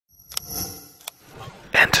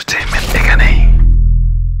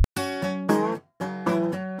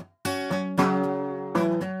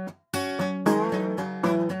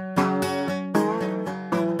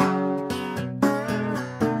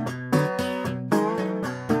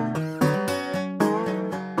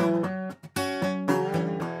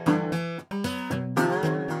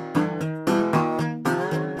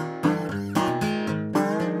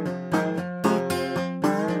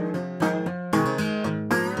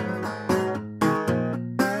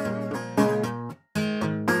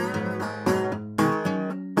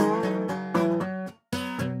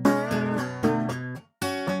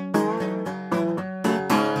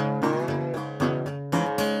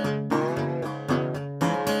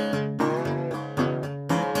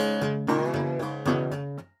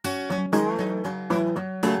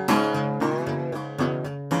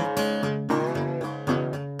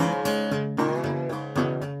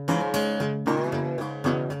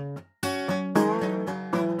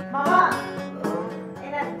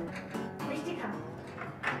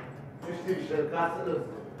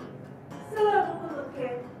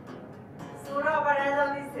সোরা আবার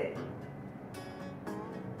রেজাল্ট দিছে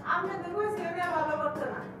আমরা তো কইছি না ভালো করতে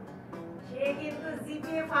না সে কিন্তু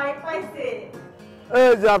জিপিএ 5 পাইছে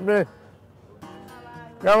এই যে আপনি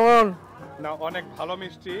কেমন না অনেক ভালো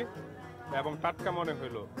মিষ্টি এবং টাটকা মনে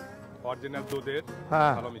হইলো অরিজিনাল দুধের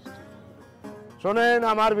ভালো মিষ্টি শোনেন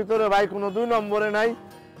আমার ভিতরে ভাই কোনো 2 নম্বরে নাই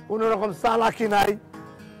কোনো রকম চালাকি নাই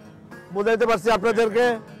বুঝাইতে পারছি আপনাদেরকে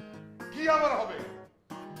কি আবার হবে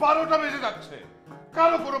 12টা বেজে যাচ্ছে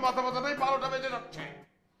কারো কোনো মাথা ব্যথা নেই 12টা বেজে যাচ্ছে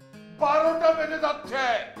 12টা বেজে যাচ্ছে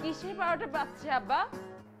কিসের 12টা বাজছে আব্বা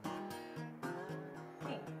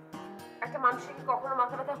কি একটা মানুষের কি কখনো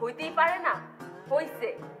মাথা ব্যথা হইতেই পারে না হইছে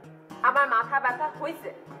আমার মাথা ব্যথা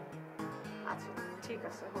হইছে আচ্ছা ঠিক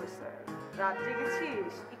আছে হইছে রাত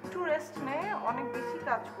জেগেছিস একটু রেস্ট নে অনেক বেশি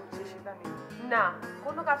কাজ করছিস সেটা নিয়ে না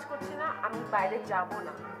কোনো কাজ করছি না আমি বাইরে যাব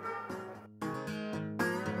না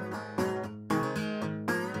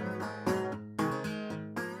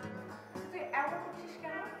তুই এমন করছিস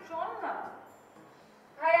কেন চল না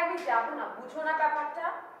ভাই আমি যাব না বুঝো না ব্যাপারটা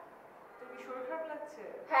তোর কি শরীর খারাপ লাগছে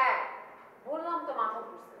হ্যাঁ বললাম তো মাথা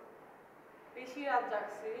ঘুরছে বেশি রাত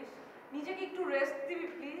জাগছিস নিজেকে একটু রেস্ট দিবি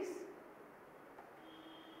প্লিজ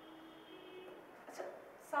আচ্ছা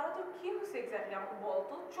সারা তোর কি হয়েছে এক্স্যাক্টলি আমাকে বল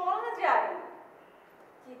তো চল না যাই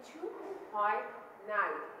কিছু হয়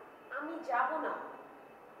নাই আমি যাব না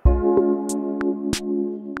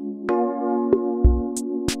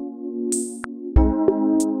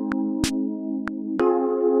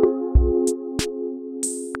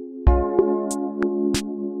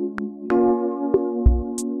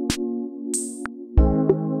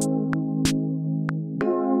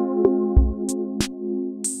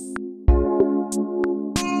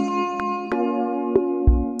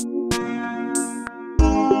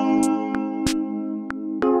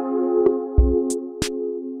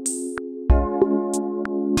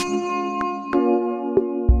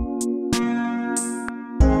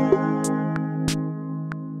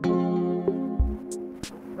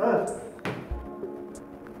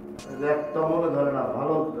একটা মনে ধরে না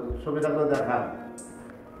ভালো ছবি থাকলে দেখান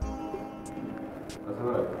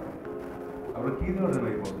আমরা কি ধরনের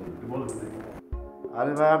ভাই বলুন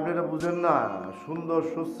আরে ভাই আপনি এটা বুঝেন না সুন্দর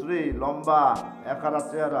সুশ্রী লম্বা একারা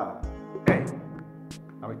চেহারা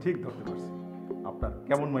আমি ঠিক ধরতে পারছি আপনার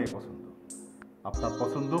কেমন মাইয়া পছন্দ আপনার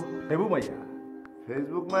পছন্দ হেবু মাইয়া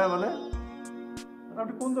ফেসবুক মায়া মানে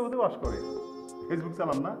আপনি কোন জগতে বাস করেন ফেসবুক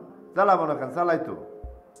চালান না চালাবো না কেন চালাই তো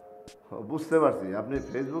বুঝতে পারছি আপনি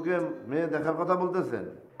ফেসবুকে মেয়ে দেখার কথা বলতেছেন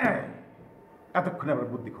এতক্ষণে আমার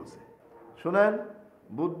বুদ্ধি খুলছে শোনেন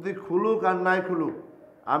বুদ্ধি খুলুক আর নাই খুলুক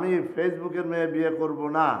আমি ফেসবুকের মেয়ে বিয়ে করব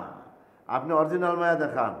না আপনি অরিজিনাল মায়া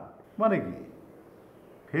দেখান মানে কি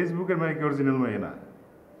ফেসবুকের মেয়ে কি অরিজিনাল মেয়ে না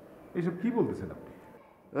এইসব কি বলতেছেন আপনি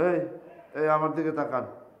এই এই আমার দিকে তাকান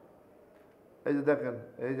এই যে দেখেন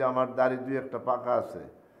এই যে আমার দাড়ি দুই একটা পাকা আছে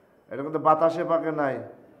এটা কিন্তু বাতাসে পাকে নাই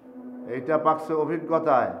এইটা পাকছে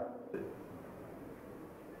অভিজ্ঞতায়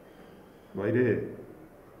বাইরে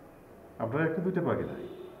আপনার একটা দুইটা পাকে নাই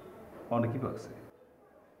অনেকই পাকছে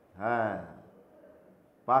হ্যাঁ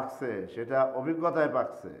পাকছে সেটা অভিজ্ঞতায়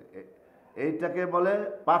পাকছে এইটাকে বলে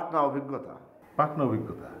পাকনা অভিজ্ঞতা পাকনা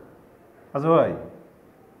অভিজ্ঞতা আচ্ছা ভাই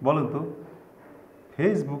বলেন তো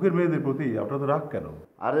ফেসবুকের মেয়েদের প্রতি আপনার তো রাগ কেন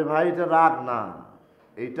আরে ভাই এটা রাগ না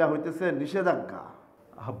এইটা হইতেছে নিষেধাজ্ঞা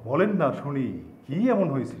বলেন না শুনি কি এমন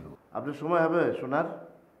হয়েছিল আপনার সময় হবে শোনার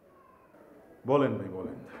বলেন ভাই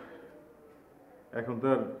বলেন এখন তো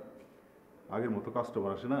আর আগের মতো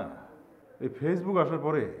কাস্টমার আসে না এই ফেসবুক আসার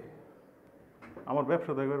পরে আমার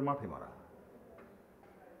ব্যবসা তো একবার মাঠে মারা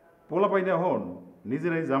পোলা পাই না হন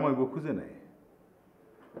নিজেরাই জামাই বউ খুঁজে নেয়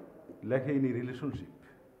লেখে ইনি রিলেশনশিপ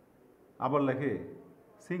আবার লেখে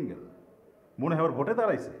সিঙ্গেল মনে হয় আবার ভোটে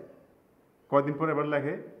দাঁড়াইছে কয়দিন পরে আবার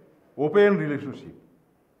লেখে ওপেন রিলেশনশিপ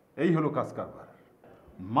এই হলো কাজ কারবার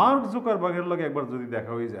মার্ক জুকারবার্গের লগে একবার যদি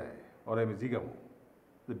দেখা হয়ে যায় ওরা আমি জিগাবো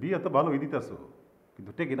যে বিয়ে তো ভালোই দিতেছো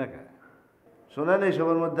কিন্তু টেকে না কে শোনেন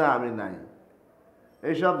এইসবের মধ্যে আমি নাই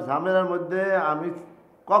এইসব ঝামেলার মধ্যে আমি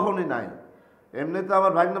কখনই নাই এমনিতে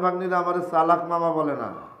আমার ভাগ্নিরা আমার চালাক মামা বলে না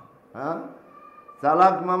হ্যাঁ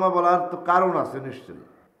চালাক মামা বলার তো কারণ আছে নিশ্চয়ই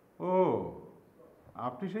ও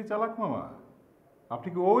আপনি সেই চালাক মামা আপনি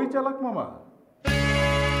কি ওই চালাক মামা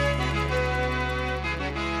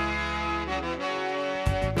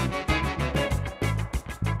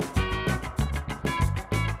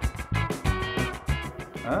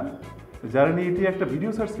হ্যাঁ যারা নিয়ে এটি একটা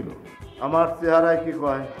ভিডিও ছাড়ছিল আমার চেহারায় কি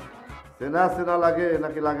কয় চেনা চেনা লাগে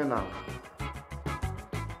নাকি লাগে না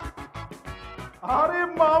আরে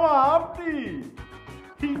মামা আপনি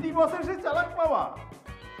হিন্দি বসের সেই চালাক মামা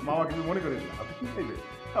মামা কিছু মনে করেন না আপনি কি চাইবেন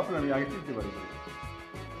আপনি আমি আগে চিনতে পারি।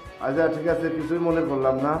 আচ্ছা ঠিক আছে, কিছুই মনে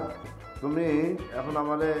করলাম না। তুমি এখন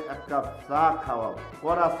আমারে এক কাপ চা খাওয়াও,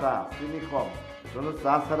 কড়া চা, চিনি কম, যেন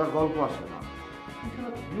চা ছাড়া গল্প আসে না।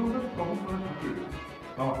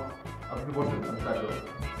 মামা আপনি বসেন, আমি চা খাবো।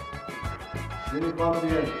 চিনি কম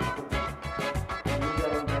দিয়ে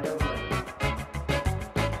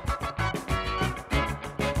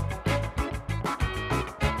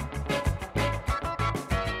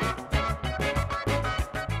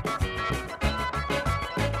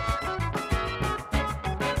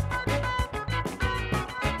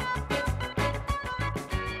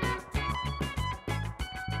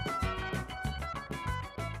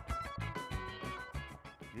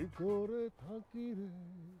কি করে থাকি রে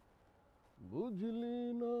বুঝলি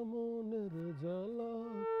না মনের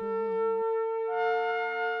জ্বালাটা।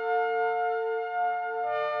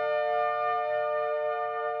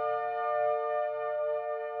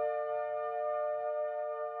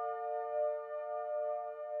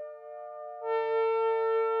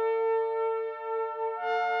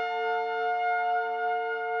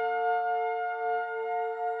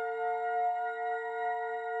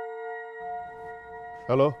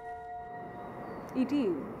 হ্যালো, ইটি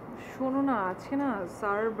শোনো না, আছে না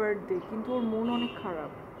স্যার বার্থডে, কিন্তু ওর মন অনেক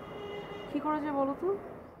খারাপ। কি করা যায় বলো তো?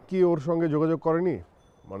 কি ওর সঙ্গে যোগাযোগ করেনি?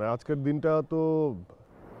 মানে আজকের দিনটা তো।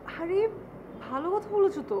 আরে ভালো কথা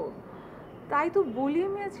বলেছো তো, তাই তো বলি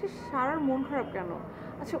আমি আজকে সারার মন খারাপ কেন।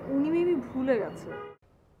 আচ্ছা উনি মেবি ভুলে গেছে।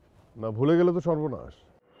 না, ভুলে গেলে তো সর্বনাশ।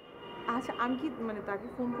 আচ্ছা আমি কি মানে তাকে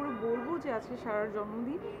ফোন করে বলবো যে আজকে সারার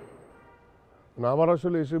জন্মদিন? না, আমার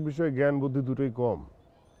আসলে এসব বিষয়ে জ্ঞান বুদ্ধি দুটোই কম।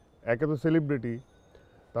 একে তো সেলিব্রিটি,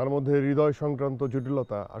 তার মধ্যে হৃদয় সংক্রান্ত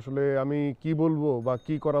জটিলতা। আসলে আমি কি বলবো বা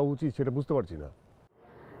কি করা উচিত সেটা বুঝতে পারছি না।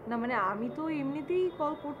 না মানে আমি তো এমনিতেই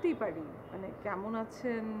কল করতেই পারি, মানে কেমন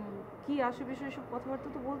আছেন, কি আসে বিষয়, এসব কথাবার্তা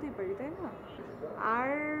তো বলতেই পারি, তাই না? আর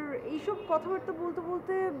এইসব কথাবার্তা বলতে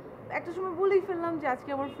বলতে একটা সময় বলেই ফেললাম যে আজকে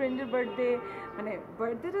আমার ফ্রেন্ডের বার্থডে, মানে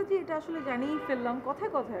বার্থডেটা যে এটা আসলে জানিয়েই ফেললাম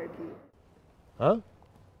কথায় কথায় আর কি। হ্যাঁ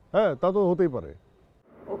হ্যাঁ, তা তো হতেই পারে।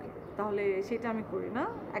 ওকে, তাহলে সেটা আমি করি না,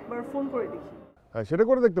 একবার ফোন করে দেখি। হ্যাঁ, সেটা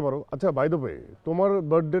করে দেখতে পারো। আচ্ছা বাই দ্য ওয়ে, তোমার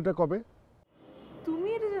বার্থডেটা কবে? তুমি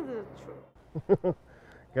এটা জানতে চাচ্ছ?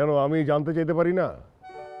 কেন, আমি জানতে চাইতে পারি না?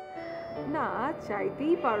 না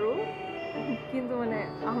চাইতেই পারো, কিন্তু মানে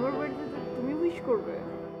আমার বার্থডে তুমি উইশ করবে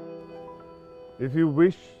ইফ ইউ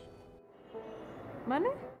উইশ, মানে?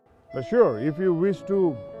 Sure, if you wish to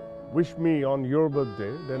wish me on your birthday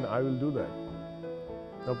then I will do that,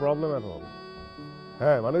 no problem at all.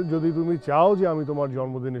 হ্যাঁ, মানে যদি তুমি চাও যে আমি তোমার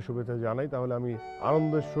জন্মদিনের শুভেচ্ছা জানাই, তাহলে আমি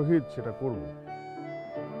আনন্দের সহিত সেটা করব।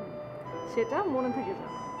 সেটা মনে থাকে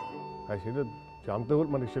জানো। হ্যাঁ, সেটা জানতে হলে,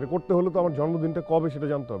 মানে সেটা করতে হলে তো আমার জন্মদিনটা কবে সেটা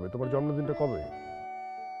জানতে হবে। তোমার জন্মদিনটা কবে?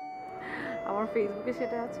 আমার ফেসবুকে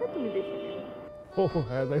সেটা আছে, তুমি দেখে নিও। ও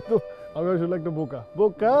হ্যাঁ, তাই তো। আমি আসলে একটা বোকা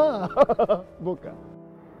বোকা বোকা।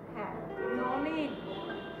 হ্যাঁ তুমি অনেক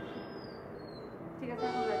বোকা। ঠিক আছে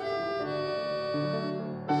এখন রাখছি।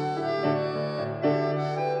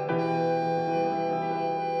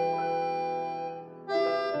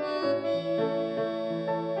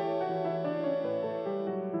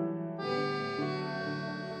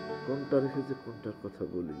 কোনটা রেখে যে কোনটার কথা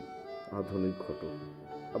বলি, আধুনিক ঘটক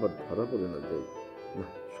আবার ধরা পড়ে না যাই, না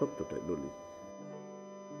সত্যটাই বলি।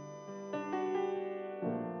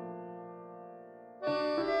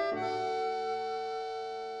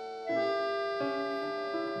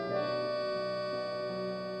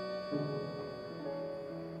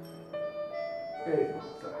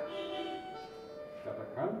 চাটা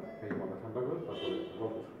খান, খেয়ে মাথা ঠান্ডা করে তারপরে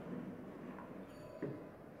গল্প শুনুন।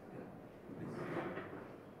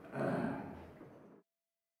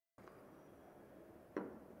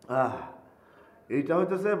 এইটা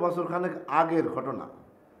হইতেছে বছরখানেক আগের ঘটনা।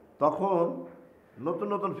 তখন নতুন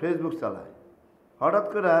নতুন ফেসবুক চালায়, হঠাৎ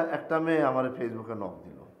করে একটা মেয়ে আমার ফেসবুকে নক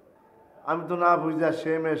দিল। আমি তো না বুঝা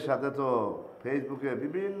সে মেয়ের সাথে তো ফেসবুকে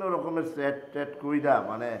বিভিন্ন রকমের চ্যাট ট্যাট কইরা,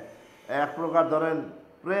 মানে এক প্রকার ধরেন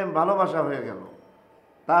প্রেম ভালোবাসা হয়ে গেল।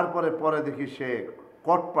 তারপরে পরে দেখি সে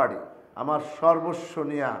কটপাড়ি, আমার সর্বস্ব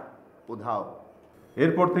নিয়া উধাও।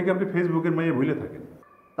 এরপর থেকে আপনি ফেসবুকের মেয়ে ভুলে থাকেন।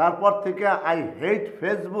 তারপর থেকে আই হেট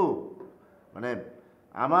ফেসবুক। মানে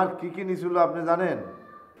আমার কি কি নিছিল আপনি জানেন?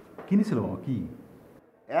 কিনেছিল মামা? কি?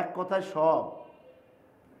 এক কথায় সব,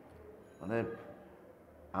 মানে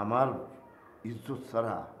আমার ইজ্জত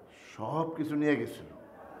ছাড়া সব কিছু নিয়ে গেছিল,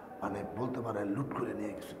 মানে বলতে পারে লুট করে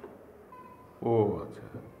নিয়ে গেছিল। ও আচ্ছা,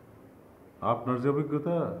 আপনার যে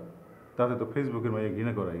অভিজ্ঞতা তাতে তো ফেসবুকের মাইয়া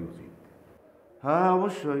ঘৃণা করাই উচিত। হ্যাঁ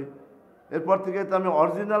অবশ্যই, এরপর থেকে তো আমি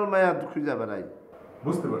অরিজিনাল মায়া খুঁজে বেড়াই।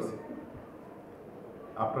 বুঝতে পারছি,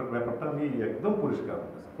 আপনার ব্যাপারটা আমি একদম পরিষ্কার,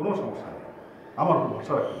 কোনো সমস্যা নেই। আমার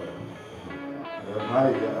ভরসা রাখতে পারেন। ভাই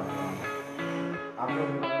আমি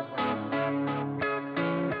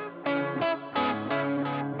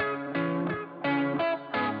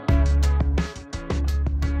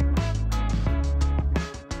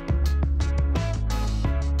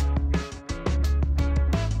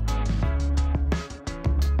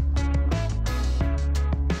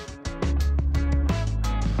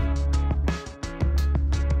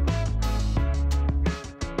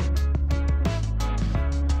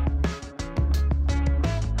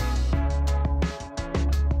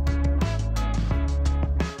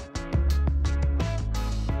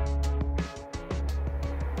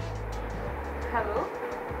হ্যালো,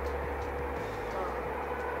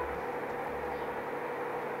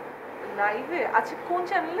 লাইভে? আচ্ছা, কোন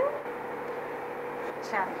চ্যানেলে?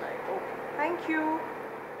 Channel, okay, thank you.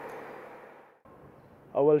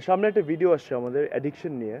 Well, সামনে একটা ভিডিও আসছে আমাদের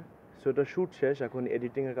অ্যাডিকশন নিয়ে, সো এটা শ্যুট শেষ, এখন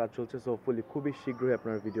এডিটিংয়ের কাজ চলছে, সো হোপফুলি খুবই শীঘ্রই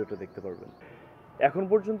আপনারা ভিডিওটা দেখতে পারবেন। এখন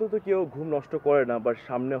পর্যন্ত তো কেউ ঘুম নষ্ট করে না, বাট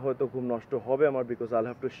সামনে হয়তো ঘুম নষ্ট হবে আমার, because I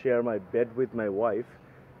have to share my bed with my wife.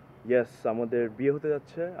 Yes, আমাদের বিয়ে হতে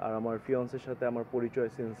যাচ্ছে, আর আমার ফিয়ন্সের সাথে আমার পরিচয়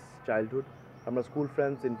সিন্স চাইল্ডহুড। আমরা স্কুল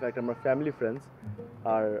ফ্রেন্ডস, ইনফ্যাক্ট আমরা ফ্যামিলি ফ্রেন্ডস।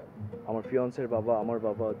 আর আমার ফিয়ন্সের বাবা, আমার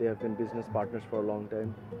বাবা, they have been business partners for long time.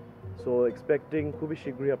 So expecting খুবই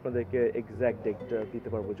শীঘ্রই আপনাদেরকে এক্স্যাক্ট ডেটটা দিতে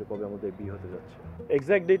পারবো যে কবে আমাদের বিয়ে হতে যাচ্ছে।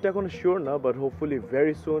 এক্স্যাক্ট ডেটটা এখন শিওর না, বাট হোপফুলি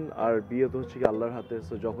ভেরি সুন। আর বিয়ে তো হচ্ছে কি আল্লাহর হাতে,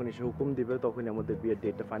 সো যখনই সে হুকুম দিবে তখনই আমাদের বিয়ের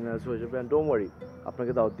ডেটটা ফাইনালাইজ হয়ে যাবে। অ্যান্ড ডোন্ট ওয়ারি,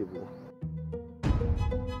 আপনাকে দাওয়াত দিব।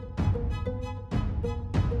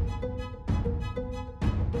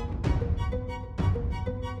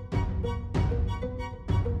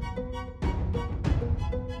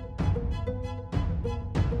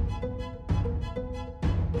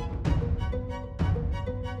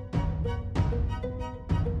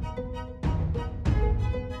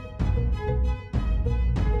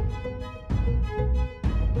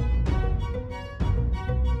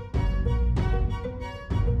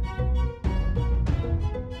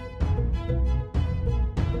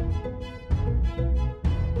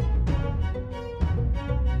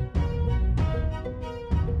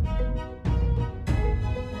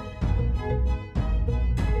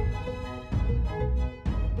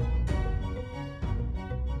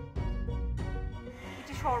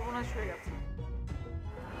 সর্বনাশ হয়ে গেছে।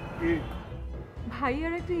 কি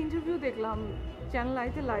ভাইয়ার একটা ইন্টারভিউ দেখলাম চ্যানেল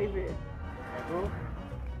আইতে লাইভে।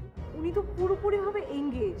 উনি তো পুরোপুরিভাবে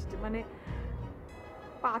এঙ্গেজড, মানে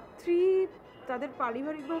পাত্রী, তাদের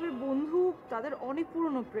পারিবারিকভাবে বন্ধু, তাদের অনেক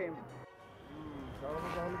পুরনো প্রেম।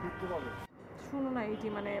 শুনো না, এটি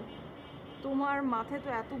মানে তোমার মাথায় তো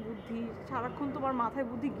এত বুদ্ধি, সারাক্ষণ তোমার মাথায়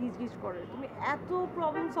বুদ্ধি গিজ গিজ করে, তুমি এত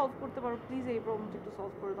প্রবলেম সলভ করতে পারো, প্লিজ এই প্রবলেমটা একটু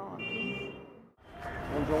সলভ করে দাও না প্লিজ।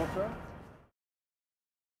 কোন সমস্যা?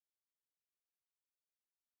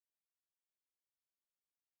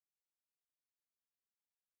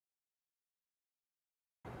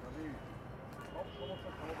 সব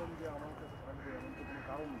সমস্যার সমাধান যে আমার কাছে থাকবে এমন তো কোনো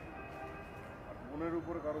কারণ নেই, আর মনের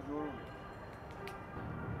উপরে কারো জোর নেই।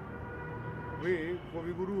 ওই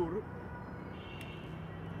কবিগুরুর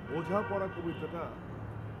বোঝাপড়া কবিতাটা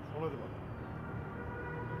শোনাতে পারো।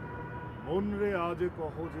 মন রে আজ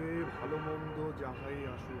কহ যে ভালো মন্দ যাহাই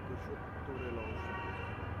আসুক সত্তরে লস।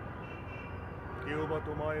 কেউ বা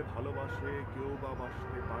তোমায় ভালোবাসে, কেউ বা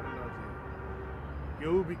বাসতে পারে না যে,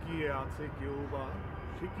 কেউ বিকিয়ে আছে, কেউ বা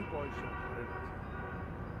সে কি পয়সা ধরে না যে।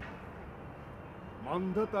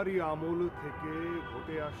 মান্ধাতারি আমল থেকে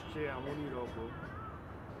ঘটে আসছে এমনই রকম,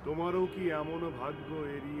 তোমারও কি এমন ভাগ্য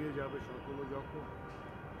এড়িয়ে যাবে সকল যখন।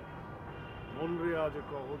 মন রে আজ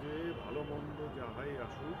কহ যে ভালো মন্দ যাহাই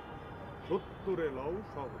আসুক সত্তরে লও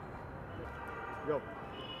সহজ। যাও,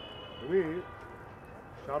 তুমি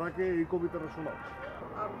সারাকে এই কবিতাটা শোনাও।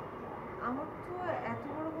 আমার তো এত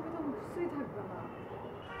বড় কবিতা মুখস্থই থাকবে না।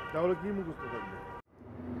 তাহলে কি মুখস্থ থাকবে?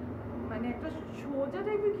 মানে একটা সোজা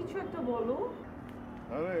টাইপের কিছু একটা বলো।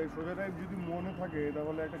 আরে সোজা টাইপ যদি মনে থাকে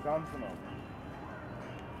তাহলে একটা গান শোনাও।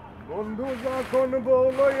 বন্ধু যখন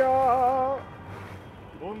বলয়া,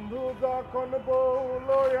 বন্ধু যখন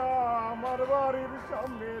বলয়া আমার বাড়ির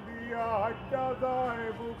সামনে দিয়া হাঁটা যায়,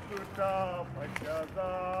 বুকটা ফাটা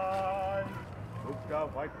যায়, বুকটা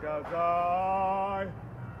ফাটা যায়,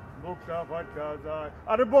 বুকটা ফাটা যায়।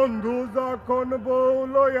 আরে বন্ধু যখন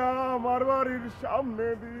বলয়া আমার বাড়ির সামনে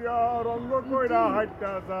দিয়া রঙ্গ কইরা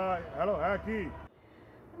হাঁটা যায়। হ্যালো, হ্যাঁ কি?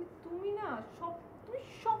 মানে তুমি না তুমি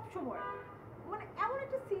সব সময় মানে এমন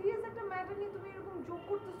একটা সিরিয়াস একটা ম্যাটার নিয়ে তুমি এরকম জোক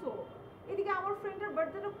করতেছো, এদিকে আমার ফ্রেন্ডের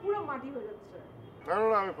বার্থডেটা পুরো মাটি হয়ে যাচ্ছে। না না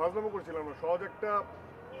না, আমি ফাজলামো করছিলাম না, সহজ একটা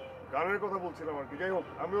গানের কথা বলছিলাম আর কি। যাই হোক,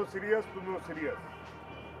 আমিও সিরিয়াস, তুমিও সিরিয়াস।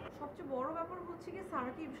 সবচেয়ে বড় ব্যাপার ব্যাপার হচ্ছে কি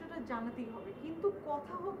সারাকে এই বিষয়টা জানাতেই হবে, কিন্তু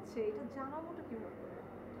কথা হচ্ছে এটা জানাবোটা কিভাবে?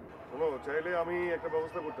 শোনো, চাইলে আমি একটা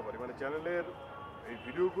ব্যবস্থা করতে পারি, মানে চ্যানেলের এই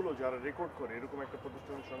ভিডিওগুলো যারা রেকর্ড করে এরকম একটা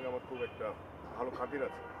প্রতিষ্ঠানের সঙ্গে আমার খুব একটা ভালো খাতির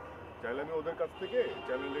আছে। চাইলে আমি ওদের কাছ থেকে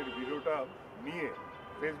চ্যানেলের ভিডিওটা নিয়ে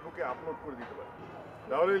ফেসবুকে আপলোড করে দিতে পারি,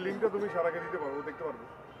 তাহলে লিঙ্কটা তুমি সারাকে দিতে পারবো, দেখতে পারবো।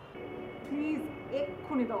 প্লিজ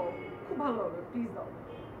এক্ষুনি দাও, খুব ভালো হবে, প্লিজ দাও।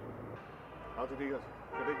 আচ্ছা ঠিক আছে,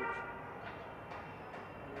 সেটাই করছি।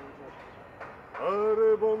 আরে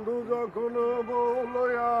বন্ধু যখন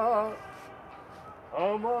বলয়া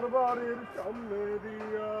আমার বাড়ির সামনে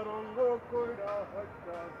দিয়া রঙ্গ কইরা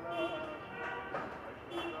হাঁটা যায়।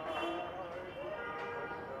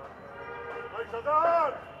 ভাই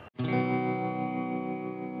সাজান!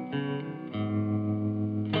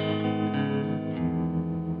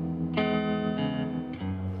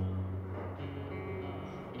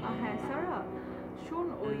 হ্যাঁ সারা, শোন,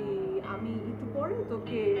 ওই আমি একটু পরে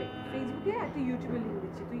তোকে ফেসবুকে একটা ইউটিউবে লিঙ্ক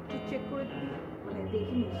দিচ্ছি, তুই একটু চেক করে মানে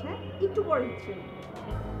দেখে নিস। হ্যাঁ, একটু পরে দিচ্ছি।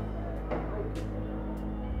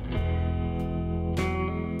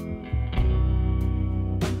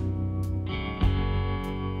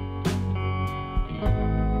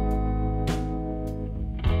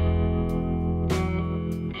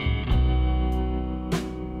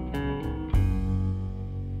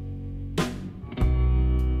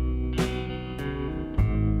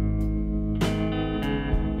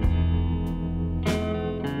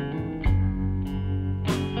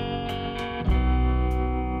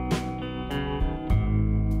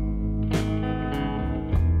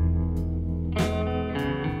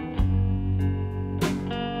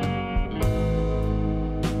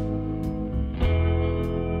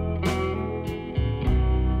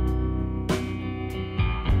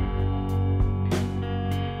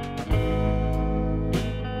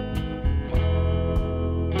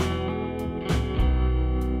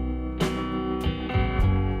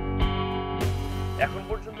 এখন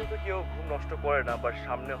পর্যন্ত তো কেউ ঘুম নষ্ট করে না, বাট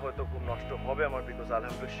সামনে হয়তো ঘুম নষ্ট হবে আমার, because I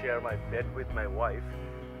have to share my bed with my wife.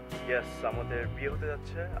 Yes, আমাদের বিয়ে হতে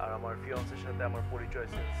যাচ্ছে, আর আমার ফিয়ান্সের সাথে আমার পরিচয়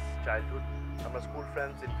সিন্স চাইল্ডহুড। আমরা স্কুল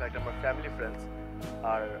ফ্রেন্ডস, ইনফ্যাক্ট আমার ফ্যামিলি ফ্রেন্ডস।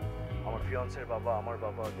 আর আমার ফিয়ান্সের বাবা, আমার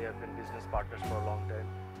বাবা, they have been business partners for long time.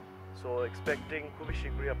 So expecting খুবই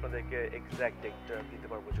শীঘ্রই আপনাদেরকে এক্স্যাক্ট ডেটটা দিতে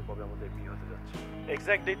পারবো যে কবে আমাদের বিয়ে হতে যাচ্ছে।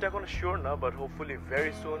 এক্স্যাক্ট ডেটটা এখন শিওর না, বাট হোপফুলি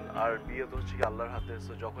ভেরি সুন। আর বিয়ে তো হচ্ছে কি আল্লাহর হাতে,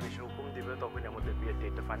 সো যখনই সে হুকুম দিবে তখনই আমাদের বিয়ের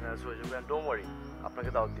ডেটটা ফাইনালাইজ হয়ে যাবে। অ্যান্ড ডোন্ট ওয়ারি, আপনাকে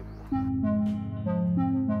দাওয়াত দিব।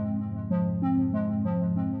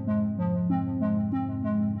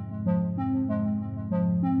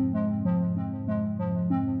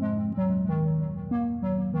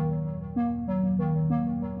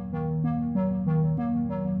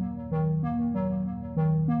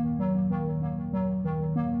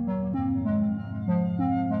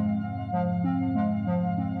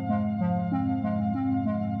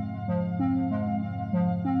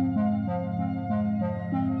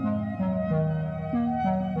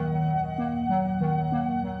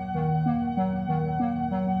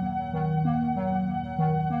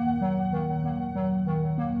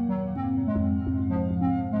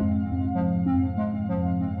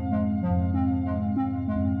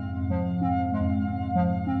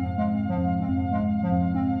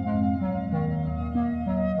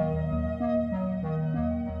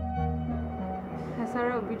 হ্যাঁ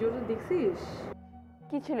সারা, ভিডিওটা দেখছিস?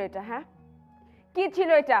 কি ছিল এটা? হ্যাঁ, কি ছিল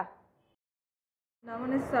এটা? না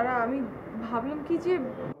মানে সারা, আমি ভাবলাম কি যে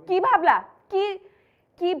কি ভাবলা? কি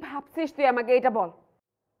কি ভাবছিস তুই? আমাকে এটা বল।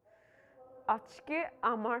 আজকে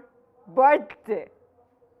আমার বার্থডে।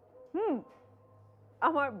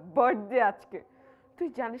 আমার বার্থডে আজকে। তুই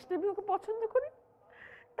জানিস না আমি ওকে পছন্দ করি,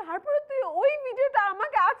 তারপরে তুই ওই ভিডিওটা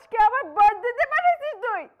আমাকে আজকে আমার বার্থডেতে পাঠাইছিস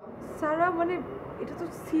তুই। সারা, মানে এটা তো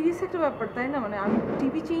সিরিয়াস একটা ব্যাপার, তাই না? মানে আমি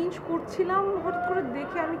টিভি চেঞ্জ করছিলাম, হঠাৎ করে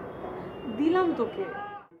দেখে আমি দিলাম তোকে।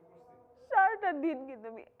 সারাটা দিন কিন্তু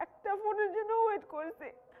আমি একটা ফোনের জন্য ওয়েট করেছি।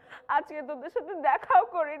 আজকে তোদের সাথে দেখাও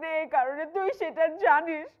করি না, এই কারণে তুই সেটা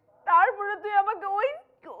জানিস। তারপরে তুই আমাকে ওই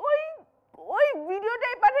ওই ওই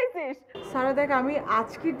ভিডিওটাই পাঠাইছিস। সারা দেখ, আমি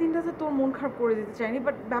আজকের দিনটাতে তোর মন খারাপ করে দিতে চাইনি,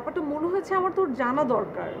 বাট ব্যাপারটা মনে হয়েছে আমার তোর জানা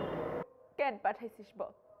দরকার। কেন পাঠাইছিস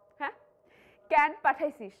বল? হ্যাঁ, কেন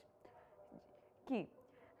পাঠাইছিস? কি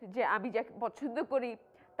যে আমি যাকে পছন্দ করি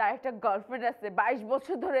তার একটা গার্লফ্রেন্ড আছে, 22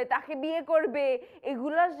 বছর ধরে, তাকে বিয়ে করবে,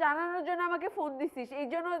 এগুলো জানানোর জন্য আমাকে ফোন দিছিস, এই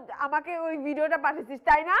জন্য আমাকে ওই ভিডিওটা পাঠিয়েছিস,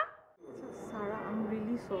 তাই না? সারা, আই এম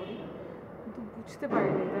রিয়েলি সরি, কিন্তু বুঝতে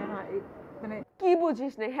পারিনি, তাই না? মানে কি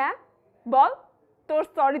বুঝিস না? হ্যাঁ বল, তোর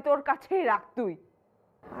সরি তোর কাছেই রাখ তুই।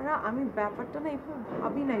 সারা, আমি ব্যাপারটা না এইভাবে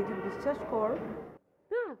ভাবি নাই, তুই বিশ্বাস কর।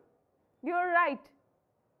 হ্যাঁ, ইউ আর রাইট।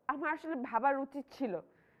 আমার আসলে ভাবার উচিত ছিল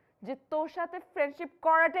যে তোর সাথে ফ্রেন্ডশিপ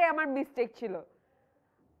করাটাই আমার মিস্টেক ছিল।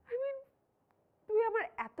 আই মিন, তুই আমার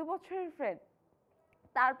এত বছরের ফ্রেন্ড,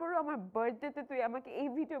 তারপরেও আমার বার্থডেতে তুই আমাকে এই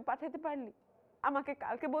ভিডিও পাঠাতে পারলি? আমাকে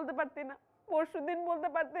কালকে বলতে পারতি না? পরশুদিন বলতে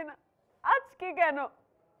পারতি না? আজকে কেন?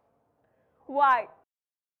 ওয়াই?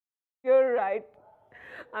 ইউর রাইট,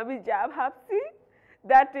 আমি যা ভাবছি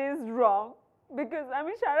দ্যাট ইজ রং, বিকজ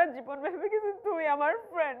আমি সারা জীবন ভেবে গেছি তুই আমার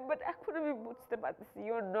ফ্রেন্ড, বাট এখন আমি বুঝতে পারতেছি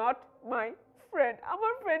you are not my friend.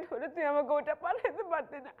 আমার ফ্রেন্ড হলে তুই আমাকে ওটা পাঠাতে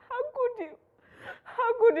পারতি না। হাউ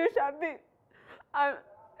কুড ইউ শান্তি? আর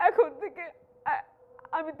এখন থেকে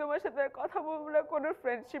আমি তোমার সাথে আর কথা বলবো না, কোনো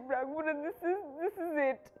ফ্রেন্ডশিপ রাখবো না। This is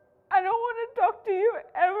it. I don't want to talk to you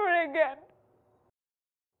ever again.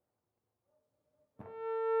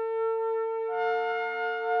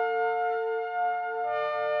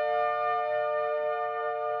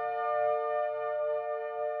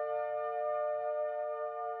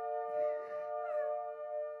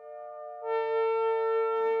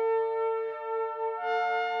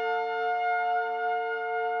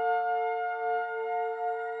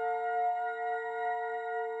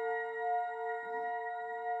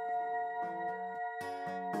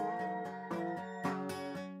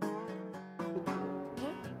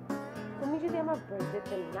 তুমি যদি আমার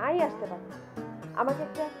বার্থডেতে নাই আসতে পারতা, আমাকে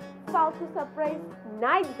একটা ফালতু সারপ্রাইজ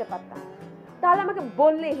নাই দিতে পারতা, তাহলে আমাকে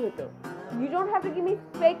বললেই হতো। You don't have to give me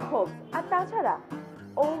fake Hopes. আর তাছাড়া,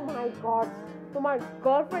 ও মাই গড, তোমার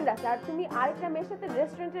গার্লফ্রেন্ড আছে আর তুমি আরেকটা মেয়ের সাথে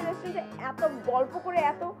রেস্টুরেন্টে এত গল্প করে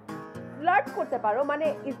এত ফ্লার্ট করতে পারো, মানে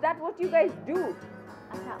is that what you guys do?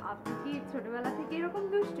 আচ্ছা, আপনি কি ছোটবেলা থেকে এরকম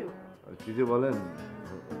দুষ্টু? কি যে বলেন,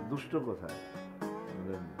 দুষ্ট কোথায়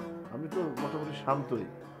বলেন, আমি তো মোটামুটি শান্তই,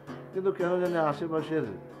 কিন্তু কেন জানি আশেপাশের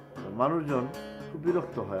মানুষজন খুব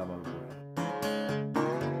বিরক্ত হয় আমার উপর।